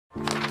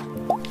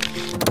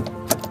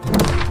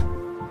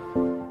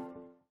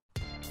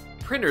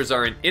printers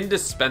are an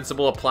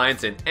indispensable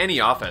appliance in any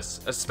office,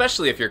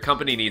 especially if your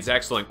company needs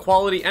excellent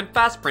quality and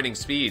fast printing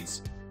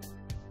speeds.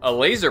 A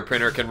laser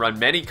printer can run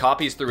many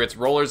copies through its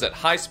rollers at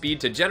high speed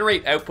to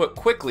generate output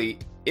quickly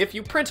if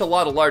you print a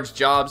lot of large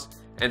jobs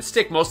and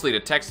stick mostly to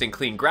text and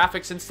clean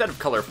graphics instead of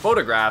color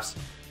photographs.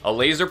 A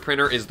laser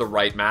printer is the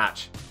right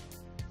match.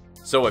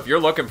 So if you're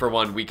looking for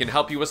one, we can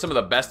help you with some of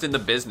the best in the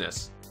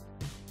business.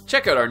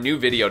 Check out our new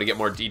video to get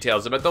more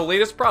details about the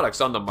latest products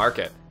on the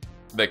market.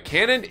 The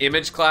Canon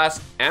Image Class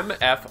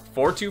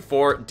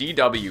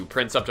MF424DW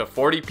prints up to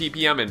 40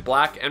 ppm in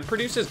black and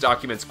produces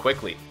documents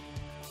quickly.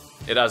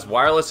 It has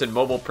wireless and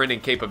mobile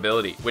printing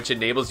capability, which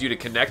enables you to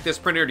connect this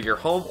printer to your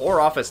home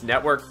or office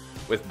network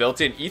with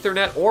built-in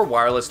Ethernet or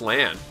wireless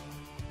LAN.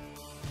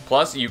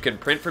 Plus, you can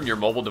print from your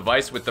mobile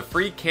device with the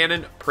free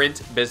Canon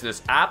Print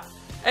Business app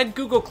and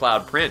Google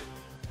Cloud Print.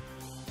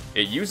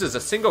 It uses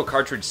a single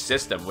cartridge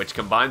system which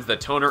combines the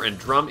toner and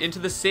drum into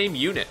the same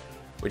unit,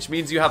 which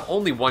means you have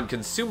only one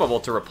consumable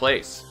to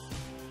replace.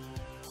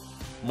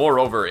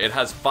 Moreover, it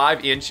has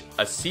 5-inch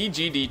a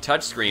CGD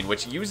touchscreen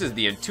which uses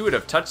the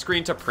intuitive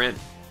touchscreen to print.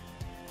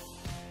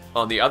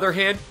 On the other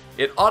hand,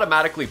 it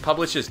automatically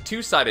publishes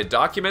two-sided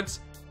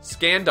documents,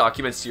 scan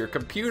documents to your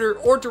computer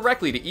or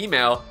directly to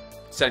email,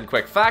 send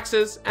quick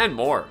faxes, and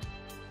more.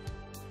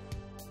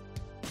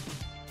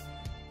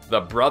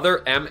 The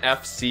Brother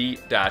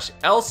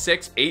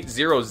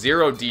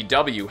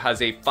MFC-L6800DW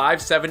has a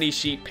 570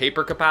 sheet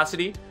paper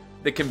capacity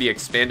that can be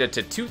expanded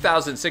to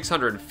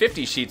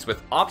 2,650 sheets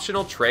with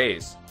optional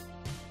trays.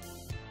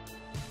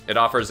 It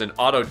offers an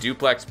auto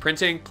duplex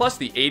printing plus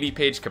the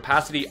 80-page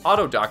capacity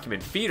auto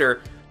document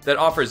feeder that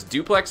offers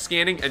duplex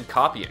scanning and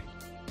copying.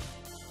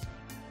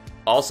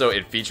 Also,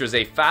 it features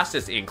a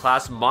fastest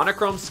in-class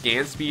monochrome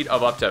scan speed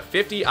of up to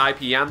 50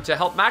 IPM to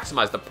help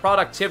maximize the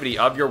productivity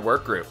of your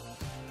workgroup.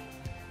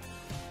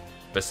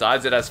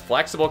 Besides, it has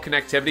flexible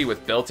connectivity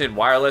with built-in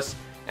wireless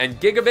and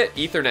gigabit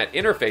Ethernet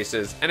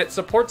interfaces, and it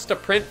supports to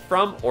print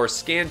from or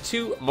scan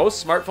to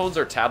most smartphones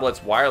or tablets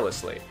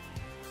wirelessly.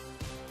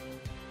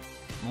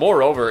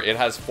 Moreover, it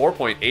has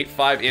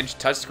 4.85-inch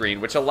touchscreen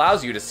which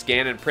allows you to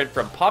scan and print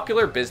from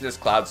popular business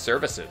cloud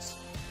services.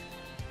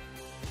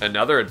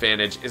 Another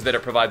advantage is that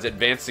it provides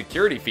advanced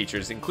security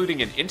features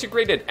including an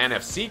integrated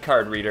NFC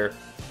card reader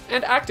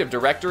and Active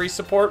Directory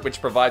support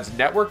which provides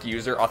network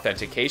user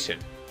authentication.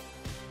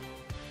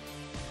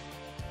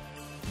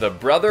 The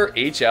Brother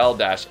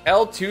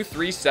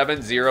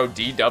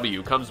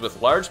HL-L2370DW comes with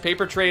large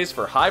paper trays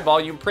for high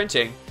volume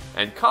printing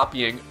and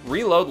copying.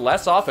 Reload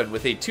less often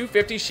with a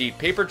 250 sheet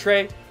paper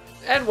tray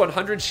and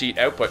 100 sheet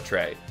output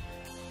tray.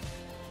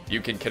 You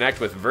can connect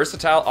with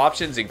versatile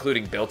options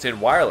including built-in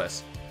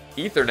wireless,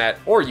 Ethernet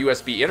or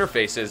USB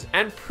interfaces,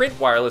 and print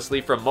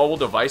wirelessly from mobile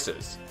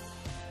devices.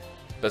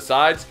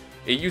 Besides,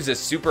 it uses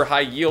super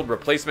high yield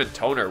replacement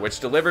toner which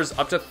delivers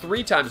up to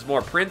 3 times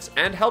more prints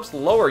and helps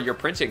lower your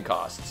printing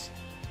costs.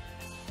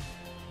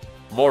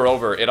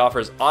 Moreover, it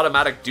offers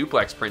automatic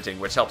duplex printing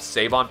which helps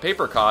save on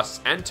paper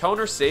costs, and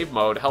toner save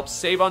mode helps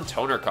save on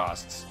toner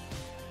costs.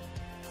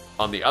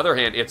 On the other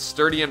hand, its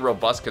sturdy and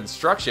robust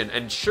construction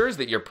ensures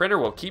that your printer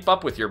will keep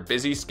up with your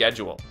busy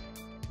schedule.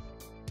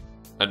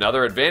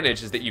 Another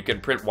advantage is that you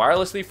can print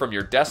wirelessly from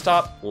your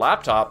desktop,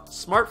 laptop,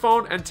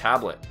 smartphone, and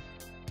tablet.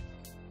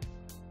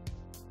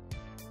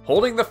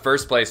 Holding the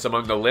first place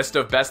among the list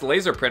of best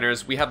laser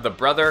printers, we have the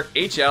Brother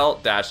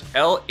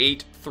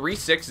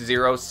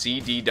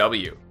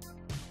HL-L8360CDW.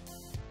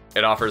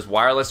 It offers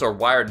wireless or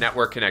wired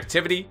network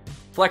connectivity,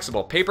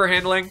 flexible paper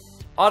handling,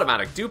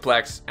 automatic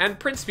duplex, and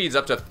print speeds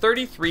up to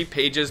 33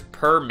 pages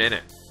per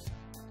minute.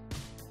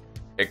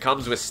 It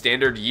comes with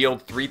standard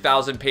yield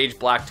 3000 page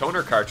black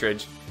toner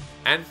cartridge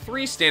and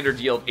 3 standard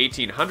yield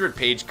 1800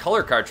 page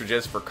color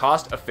cartridges for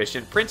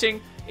cost-efficient printing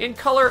in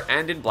color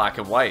and in black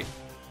and white.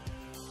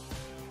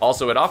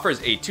 Also, it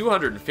offers a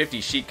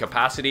 250 sheet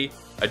capacity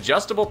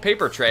adjustable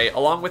paper tray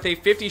along with a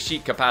 50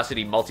 sheet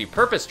capacity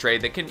multi-purpose tray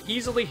that can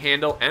easily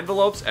handle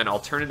envelopes and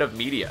alternative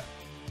media.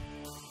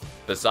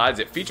 Besides,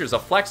 it features a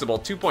flexible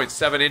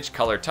 2.7-inch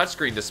color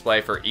touchscreen display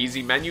for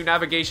easy menu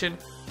navigation,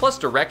 plus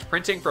direct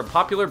printing from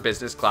popular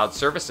business cloud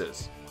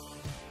services.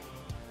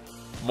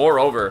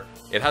 Moreover,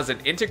 it has an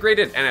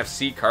integrated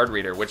NFC card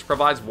reader which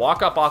provides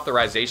walk-up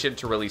authorization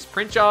to release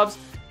print jobs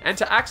and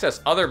to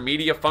access other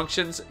media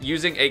functions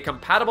using a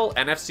compatible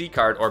NFC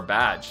card or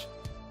badge.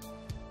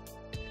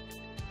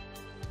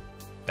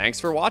 Thanks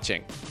for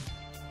watching.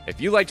 If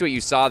you liked what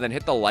you saw, then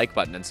hit the like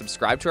button and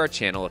subscribe to our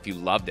channel if you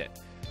loved it.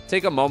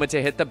 Take a moment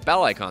to hit the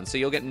bell icon so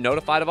you'll get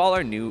notified of all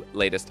our new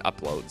latest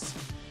uploads.